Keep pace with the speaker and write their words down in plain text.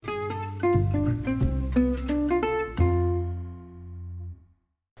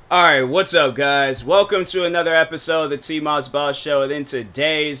Alright, what's up guys? Welcome to another episode of the T-Moss Boss Show. And in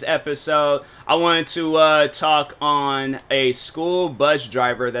today's episode, I wanted to talk on a school bus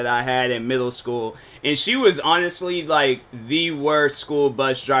driver that I had in middle school. And she was honestly like the worst school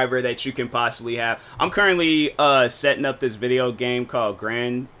bus driver that you can possibly have. I'm currently setting up this video game called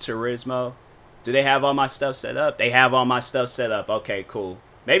Gran Turismo. Do they have all my stuff set up? They have all my stuff set up. Okay, cool.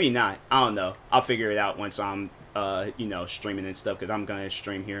 Maybe not. I don't know. I'll figure it out once I'm streaming and stuff, because I'm gonna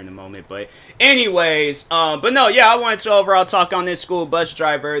stream here in a moment. But anyways, but no, yeah, I wanted to overall talk on this school bus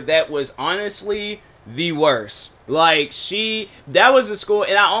driver that was honestly the worst. Like, that was a school,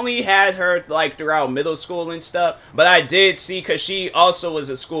 and I only had her like throughout middle school and stuff, but I did see, because she also was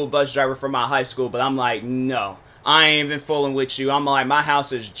a school bus driver for my high school. But I'm like, no, I ain't even fooling with you. I'm like, my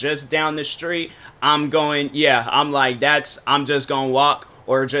house is just down the street. I'm just gonna walk.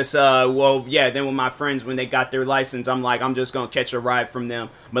 Or just, well, yeah, then with my friends, when they got their license, I'm like, I'm just going to catch a ride from them.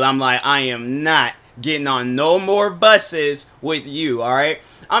 But I'm like, I am not getting on no more buses with you, alright?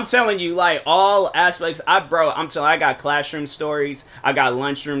 I'm telling you, like, all aspects, I'm telling you, I got classroom stories, I got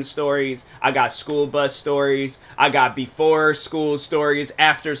lunchroom stories, I got school bus stories, I got before school stories,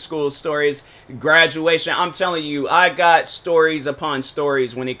 after school stories, graduation. I'm telling you, I got stories upon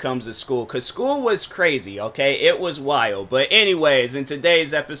stories when it comes to school, because school was crazy, okay? It was wild. But anyways, in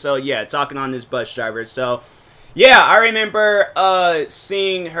today's episode, yeah, talking on this bus driver. So yeah, I remember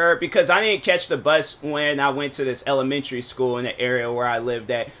seeing her, because I didn't catch the bus when I went to this elementary school in the area where I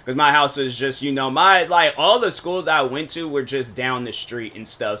lived at, because my house was just, all the schools I went to were just down the street and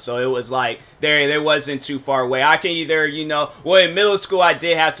stuff. So it was like, there wasn't too far away. I can either, well, in middle school I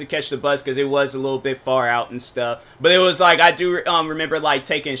did have to catch the bus because it was a little bit far out and stuff. But it was like, I do remember like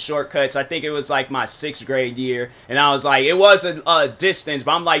taking shortcuts. I think it was like my 6th grade year, and I was like, it was a distance,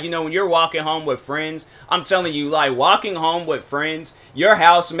 but I'm like, when you're walking home with friends, I'm telling you, like, walking home with friends, your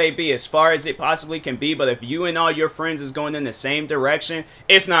house may be as far as it possibly can be, but if you and all your friends is going in the same direction,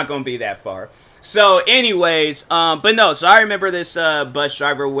 it's not going to be that far. So anyways, but no, so I remember this bus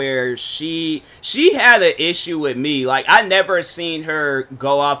driver where she had an issue with me. Like, I never seen her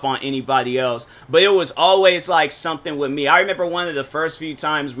go off on anybody else, but it was always like something with me. I remember one of the first few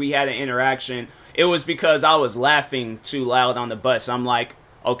times we had an interaction, it was because I was laughing too loud on the bus. I'm like,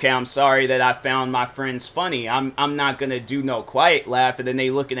 okay, I'm sorry that I found my friends funny. I'm not gonna do no quiet laugh. And then they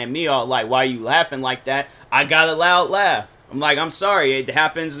looking at me all like, why are you laughing like that? I got a loud laugh. I'm like, I'm sorry. It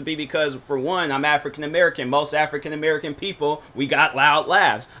happens to be because, for one, I'm African American. Most African American people, we got loud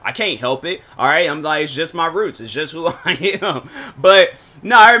laughs. I can't help it. All right, I'm like, it's just my roots. It's just who I am. But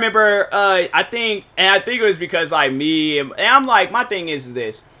no, I remember. I think it was because like me, and I'm like, my thing is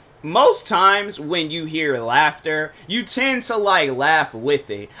this. Most times when you hear laughter, you tend to like laugh with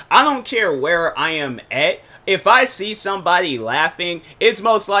it. I don't care where I am at. If I see somebody laughing, it's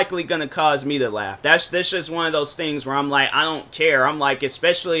most likely gonna cause me to laugh. That's just one of those things where I'm like, I don't care. I'm like,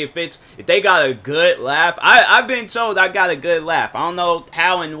 especially if they got a good laugh. I've been told I got a good laugh. I don't know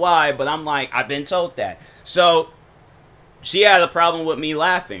how and why, but I'm like, I've been told that. So she had a problem with me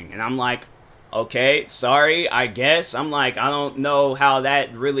laughing, and I'm like, okay, sorry, I guess. I'm like, I don't know how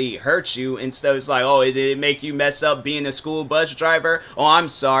that really hurts you. Instead, it's like, oh, did it make you mess up being a school bus driver? Oh, I'm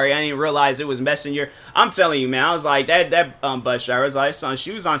sorry, I didn't realize it was messing your... I'm telling you, man, I was like, that bus driver was like,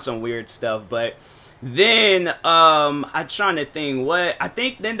 she was on some weird stuff. But then, I'm trying to think I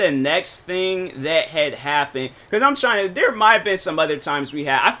think then the next thing that had happened, because there might have been some other times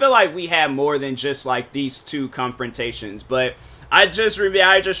I feel like we had more than just like these two confrontations, but I just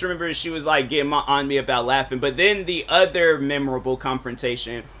remember she was like getting on me about laughing. But then the other memorable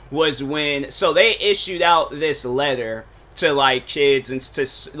confrontation was when, so they issued out this letter to like kids and to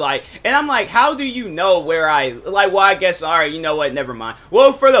like, and I'm like, how do you know where well, I guess, all right, you know what, never mind.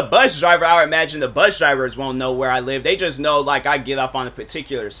 Well, for the bus driver, I would imagine the bus drivers won't know where I live. They just know like I get off on a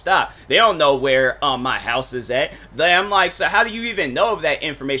particular stop. They don't know where my house is at. Then I'm like, so how do you even know of that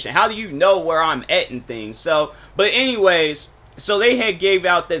information? How do you know where I'm at and things? So, but anyways, so they had gave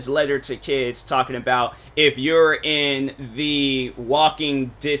out this letter to kids talking about, if you're in the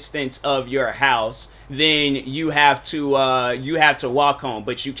walking distance of your house, then you have to walk home,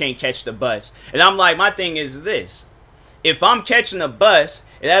 but you can't catch the bus. And I'm like, my thing is this: if I'm catching a bus,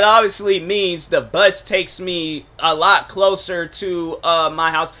 that obviously means the bus takes me a lot closer to my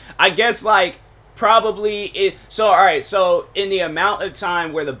house. I guess like probably it. So all right, so in the amount of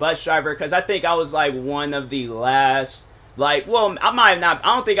time where the bus driver, because I think I was like one of the last. Like, well, I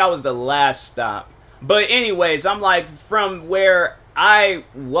don't think I was the last stop. But anyways, I'm like, from where I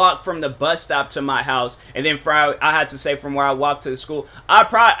walked from the bus stop to my house, and then I had to say from where I walked to the school. I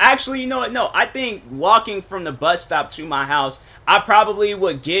probably actually, you know what? No, I think walking from the bus stop to my house, I probably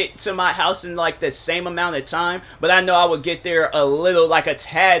would get to my house in like the same amount of time, but I know I would get there a little, like a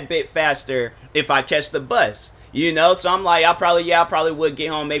tad bit faster if I catch the bus. You know, so I'm like, I probably would get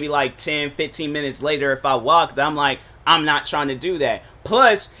home maybe like 10, 15 minutes later if I walked, but I'm like, I'm not trying to do that.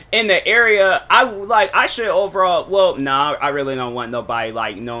 Plus, in the area, I should overall, well, nah, I really don't want nobody,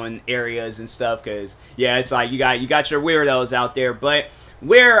 like, knowing areas and stuff, because, yeah, it's like, you got your weirdos out there, but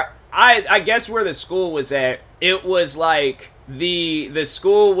where, I guess where the school was at, it was, like, the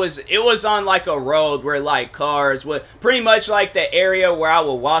school was, it was on, like, a road where, like, cars would, pretty much, like, the area where I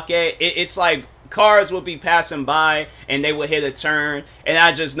would walk at, it's, like, cars would be passing by and they would hit a turn, and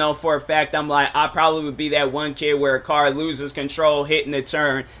I just know for a fact, I'm like, I probably would be that one kid where a car loses control hitting the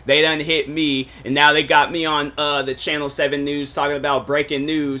turn, they done hit me, and now they got me on the Channel 7 news talking about breaking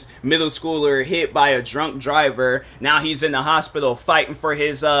news, middle schooler hit by a drunk driver, now he's in the hospital fighting for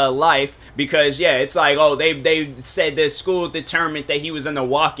his life, because yeah, it's like, oh, they said the school determined that he was in the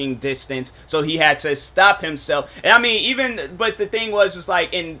walking distance, so he had to stop himself. And I mean, but the thing was, just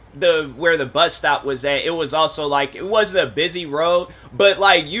like, in where the bus stop was at, it was also like, it wasn't a busy road, but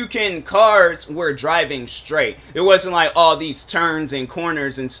like, cars were driving straight. It wasn't like all these turns and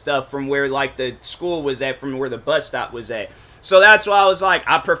corners and stuff from where like the school was at, from where the bus stop was at. So that's why I was like,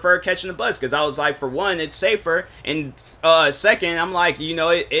 I prefer catching the bus, because I was like, for one, it's safer, and second, I'm like, you know,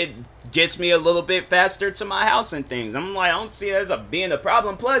 it gets me a little bit faster to my house and things. I'm like, I don't see it as being a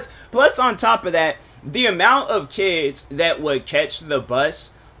problem. Plus on top of that, the amount of kids that would catch the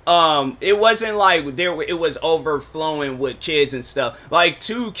bus, it wasn't like it was overflowing with kids and stuff. Like,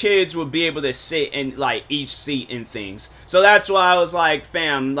 2 kids would be able to sit in like each seat and things. So that's why I was like,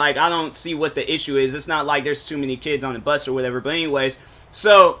 fam, like, I don't see what the issue is. It's not like there's too many kids on the bus or whatever. But anyways,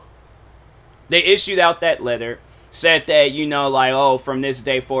 so they issued out that letter, said that, you know, like, oh, from this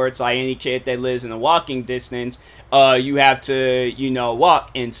day forward, it's like any kid that lives in a walking distance, you have to, you know,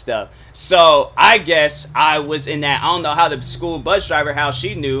 walk and stuff. So I guess I was in that, I don't know how the school bus driver, how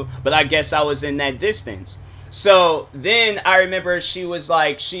she knew, but I guess I was in that distance. So then I remember she was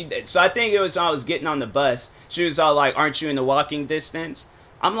like, so I think it was when I was getting on the bus, she was all like, aren't you in the walking distance?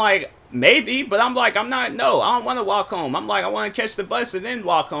 I'm like, maybe, but I'm like, no, I don't want to walk home. I'm like, I want to catch the bus and then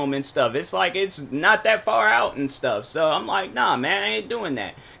walk home and stuff. It's like, it's not that far out and stuff. So I'm like, nah, man, I ain't doing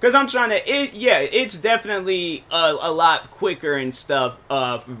that. Because I'm trying to, it's definitely a lot quicker and stuff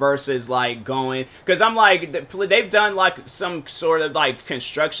versus like going. Because I'm like, they've done like some sort of like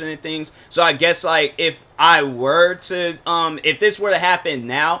construction and things. So I guess like if I were to, if this were to happen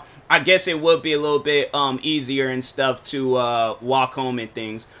now, I guess it would be a little bit easier and stuff to walk home and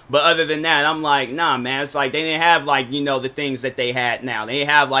things. But other than that, I'm like, nah, man. It's like they didn't have like, you know, the things that they had now. They didn't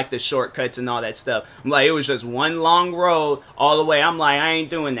have like the shortcuts and all that stuff. I'm like, it was just one long road all the way. I'm like, I ain't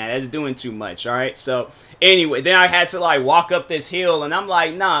doing that. That's doing too much. All right. So anyway, then I had to like walk up this hill, and I'm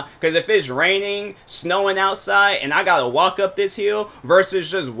like, nah, because if it's raining, snowing outside, and I gotta walk up this hill versus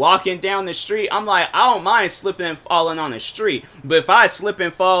just walking down the street, I'm like, I don't mind slipping and falling on the street, but if I slip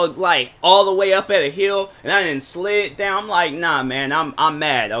and fall like all the way up at a hill and I didn't slid down, I'm like, nah, man, I'm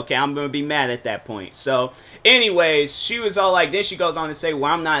mad. Okay, I'm gonna be mad at that point. So anyways, she was all like, then she goes on to say,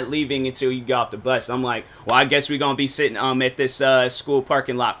 well, I'm not leaving until you get off the bus. I'm like, well, I guess we're gonna be sitting at this school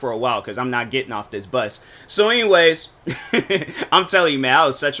parking lot for a while, because I'm not getting off this bus. So anyways, I'm telling you, man, I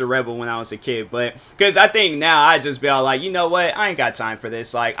was such a rebel when I was a kid, but because I think now I just be all like, you know what, I ain't got time for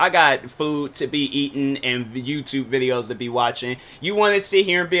this. Like, I got food to be eating and YouTube videos to be watching. You want to sit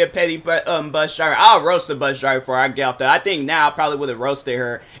here and be a petty bus driver? I'll roast the bus driver before I get off there. I think now I probably would have roasted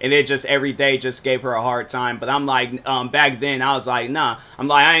her and it just every day just gave her a hard time. But I'm like, back then I was like, nah, I'm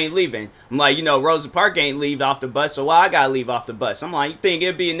like, I ain't leaving. I'm like, you know, Rosa Parks ain't leave off the bus, so why I gotta leave off the bus? I'm like, you think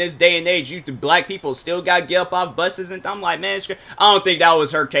it'd be in this day and age, black people still gotta get up off buses? And I'm like, man, I don't think that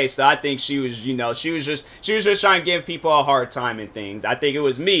was her case though. I think she was, you know, she was just trying to give people a hard time and things. I think it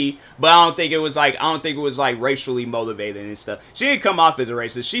was me, but I don't think it was like racially motivated and stuff. She didn't come off as a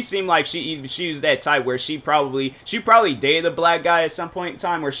racist. She seemed like she was that type where she probably dated a black guy at some point in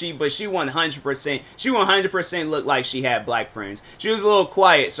time, but she 100% looked like she had black friends. She was a little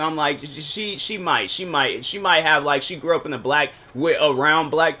quiet, so I'm like, she might have, like, she grew up in around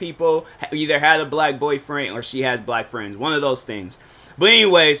black people, either had a black boyfriend or she has black friends, one of those things. But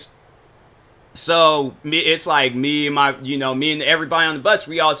anyways, So it's like me and my, me and everybody on the bus.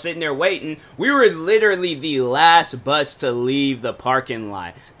 We all sitting there waiting. We were literally the last bus to leave the parking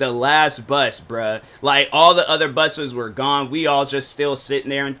lot. The last bus, bruh. Like all the other buses were gone. We all just still sitting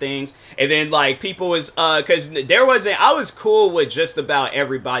there and things. And then like people was, cause there wasn't. I was cool with just about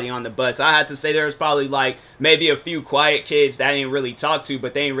everybody on the bus. I had to say there was probably like maybe a few quiet kids that I didn't really talk to,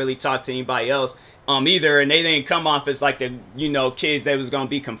 but they didn't really talk to anybody else. Either, and they didn't come off as like the kids that was gonna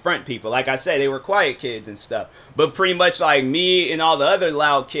be confront people. Like I said, they were quiet kids and stuff, but pretty much like me and all the other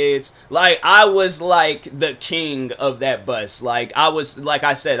loud kids, like I was like the king of that bus. Like I was, like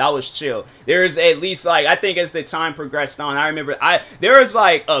I said, I was chill. There's at least like, I think as the time progressed on, I remember there was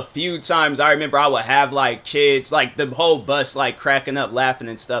like a few times I remember I would have like kids, like the whole bus like cracking up laughing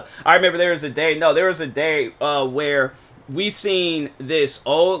and stuff. I remember there was a day where we seen this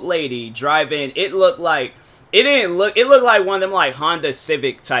old lady driving. It looked like one of them like Honda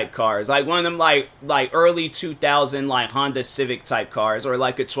Civic type cars, like one of them like early 2000 like Honda Civic type cars, or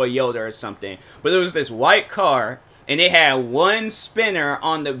like a Toyota or something. But there was this white car, and it had one spinner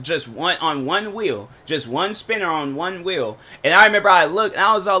on one wheel, just one spinner on one wheel. And I remember I looked and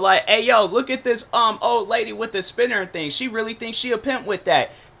I was all like, "Hey yo, look at this old lady with the spinner thing. She really thinks she a pimp with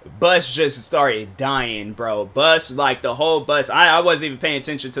that." Bus just started dying, bro. Bus, like the whole bus. I wasn't even paying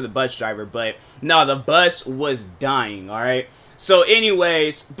attention to the bus driver, but no, the bus was dying, alright? So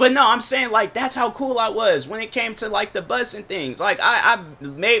anyways, but no, I'm saying like that's how cool I was when it came to like the bus and things. Like I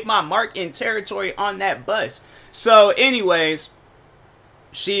made my mark in territory on that bus. So anyways,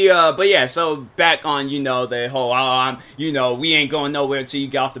 but yeah, so back on, the whole, we ain't going nowhere until you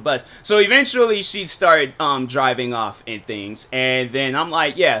get off the bus. So eventually she started, driving off and things. And then I'm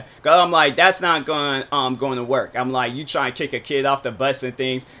like, yeah, I'm like, that's not going to work. I'm like, you try and kick a kid off the bus and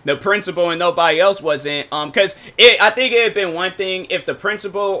things. The principal and nobody else wasn't, cause I think it had been one thing if the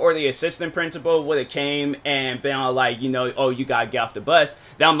principal or the assistant principal would have came and been all like, oh, you gotta get off the bus.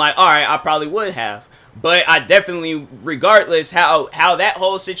 Then I'm like, all right, I probably would have. But I definitely, regardless how that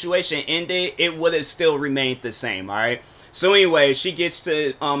whole situation ended, it would have still remained the same, alright? So anyway, she gets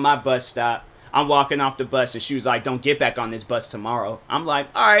to my bus stop. I'm walking off the bus, and she was like, don't get back on this bus tomorrow. I'm like,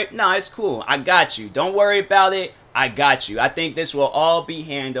 alright, no, it's cool. I got you. Don't worry about it. I got you. I think this will all be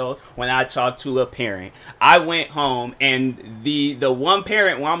handled when I talk to a parent. I went home, and the one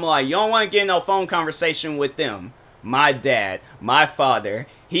parent where I'm like, you don't want to get no phone conversation with them. My dad, my father,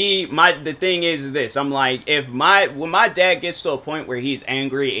 the thing is this, I'm like, when my dad gets to a point where he's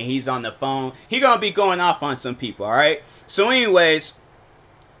angry and he's on the phone, he gonna be going off on some people, alright? So anyways,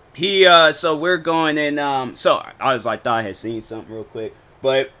 so we're going in, so I was like, thought I had seen something real quick,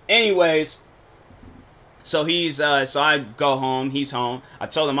 but anyways, so so I go home, he's home. I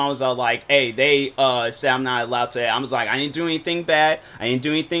told him, I was all like, hey, they said I'm not allowed to. I was like, I didn't do anything bad, I didn't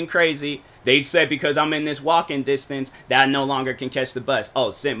do anything crazy. They said because I'm in this walking distance that I no longer can catch the bus.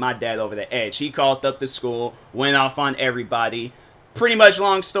 Oh, sent my dad over the edge. He called up the school, went off on everybody. Pretty much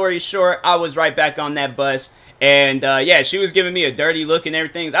long story short, I was right back on that bus. And yeah, she was giving me a dirty look and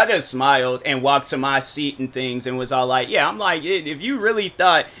everything. I just smiled and walked to my seat and things and was all like, yeah, I'm like, if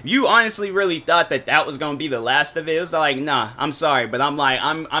you honestly really thought that was going to be the last of it, it was like, nah, I'm sorry. But I'm like,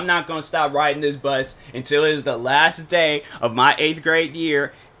 I'm not going to stop riding this bus until it's the last day of my 8th grade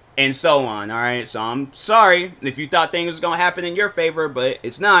year. And so on, alright? So I'm sorry if you thought things was gonna happen in your favor, but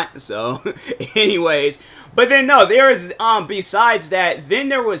it's not. So, anyways. But then, no, there is, besides that, then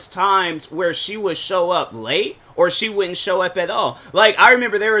there was times where she would show up late, or she wouldn't show up at all. Like, I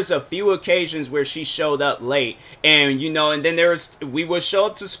remember there was a few occasions where she showed up late, and, and then we would show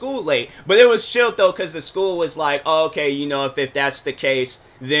up to school late. But it was chill, though, because the school was like, oh, okay, if that's the case,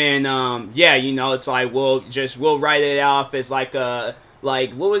 then, yeah, it's like, we'll write it off as like a,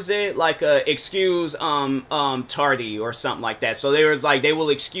 like, what was it? Like a excuse tardy or something like that. So there was like, they will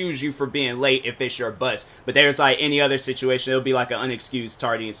excuse you for being late if it's your bus. But there's like any other situation, it'll be like an unexcused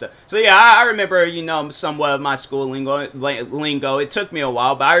tardy and stuff. So yeah, I remember, somewhat of my school lingo. It took me a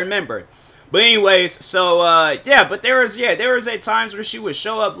while, but I remember. But anyways, so yeah, but there was at times where she would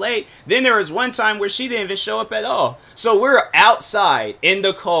show up late. Then there was one time where she didn't even show up at all. So we're outside in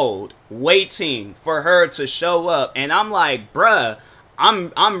the cold waiting for her to show up, and I'm like, bruh,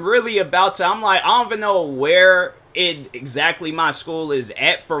 I'm really about to, I'm like, I don't even know where exactly my school is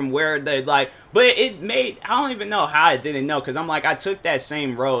at from where but I don't even know how I didn't know, because I'm like, I took that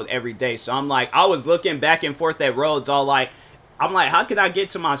same road every day. So I'm like, I was looking back and forth at roads all like, I'm like, how could I get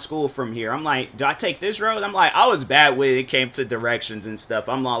to my school from here? I'm like, do I take this road? I'm like, I was bad when it came to directions and stuff.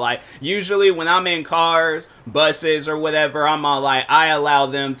 I'm all like, usually when I'm in cars, buses, or whatever, I'm all like, I allow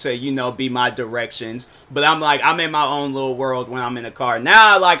them to, you know, be my directions. But I'm like, I'm in my own little world when I'm in a car.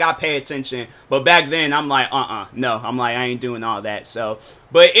 Now, like, I pay attention. But back then, I'm like, no. I'm like, I ain't doing all that. So,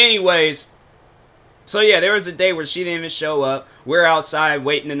 but anyways. So yeah, there was a day where she didn't even show up. We're outside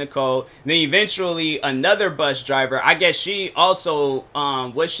waiting in the cold. Then eventually another bus driver, I guess she also,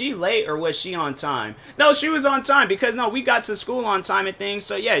 was she late or was she on time? No, she was on time because no, we got to school on time and things.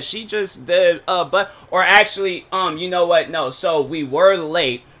 So yeah, she just did, or actually, you know what? No, so we were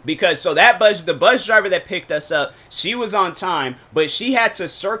late. Because so that the bus driver that picked us up, she was on time, but she had to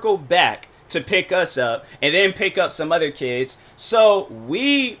circle back to pick us up and then pick up some other kids. So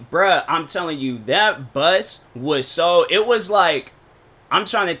bruh, I'm telling you, that bus was so, it was like, I'm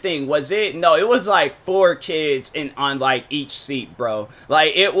trying to think, it was like 4 kids on like each seat, bro.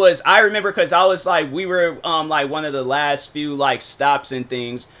 Like it was, I remember because I was like, we were like one of the last few like stops and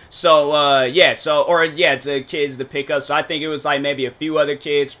things. So yeah, to kids to pick up. So I think it was like maybe a few other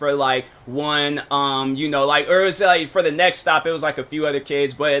kids for like one, you know, like, or it was like for the next stop, it was like a few other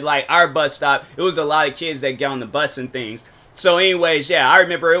kids, but like our bus stop, it was a lot of kids that get on the bus and things. So anyways, yeah, I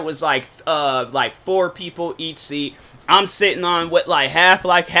remember it was like 4 people each seat. I'm sitting on what like half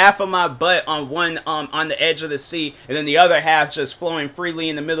of my butt on one on the edge of the seat, and then the other half just flowing freely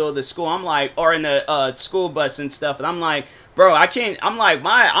in the middle of the school. I'm like, or in the school bus and stuff, and I'm like, bro, I can't. I'm like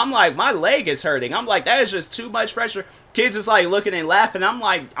my leg is hurting. I'm like, that is just too much pressure. Kids is like looking and laughing. I'm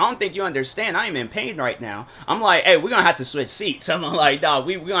like, I don't think you understand. I am in pain right now. I'm like, hey, we're gonna have to switch seats. I'm like, no,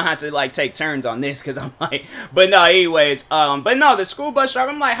 we're gonna have to like take turns on this, because I'm like, but no, anyways, but no, the school bus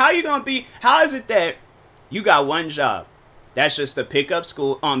driver. I'm like, how is it that you got one job? That's just to pick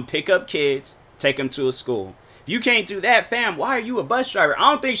up kids, take them to a school. If you can't do that, fam, why are you a bus driver?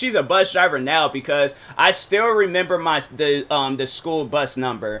 I don't think she's a bus driver now, because I still remember the school bus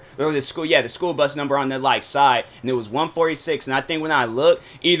number, or the school bus number on the like side, and it was 146. And I think when I looked,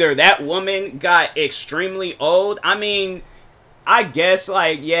 either that woman got extremely old. I mean, I guess,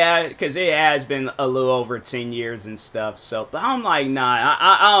 like, yeah, because it has been a little over 10 years and stuff. So, but I'm like, nah,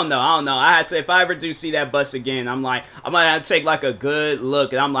 I don't know. I had to, if I ever do see that bus again, I'm like, I might have to take like a good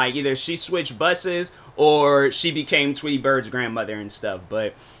look. And I'm like, either she switched buses or she became Tweety Bird's grandmother and stuff.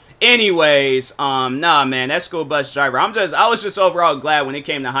 But anyways, nah, man, that school bus driver, I was just overall glad when it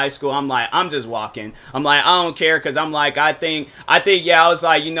came to high school. I'm like, I'm just walking. I'm like, I don't care, because I'm like, I think, yeah, I was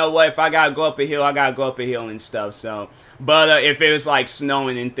like, you know what, if I gotta go up a hill, I gotta go up a hill and stuff. So, but if it was like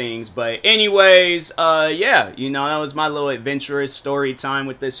snowing and things. But anyways, yeah, you know, that was my little adventurous story time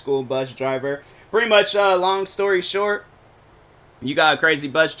with this school bus driver. Pretty much, long story short, you got a crazy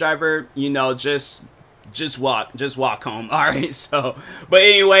bus driver, you know, just walk home. All right. So, but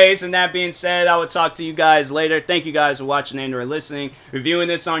anyways, and that being said, I will talk to you guys later. Thank you guys for watching and or listening. Reviewing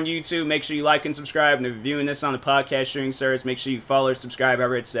this on YouTube, make sure you like and subscribe. And reviewing this on the podcast streaming service, make sure you follow or subscribe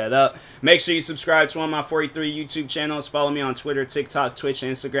however it's set up. Make sure you subscribe to one of my 43 YouTube channels. Follow me on Twitter, TikTok, Twitch,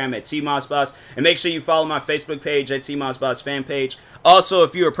 and Instagram at TMossBoss. And make sure you follow my Facebook page at TMossBoss fan page. Also,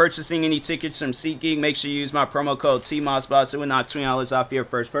 if you are purchasing any tickets from SeatGeek, make sure you use my promo code TMossBoss. It will knock $20 off your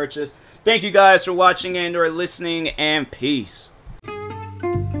first purchase. Thank you guys for watching and or listening, and peace.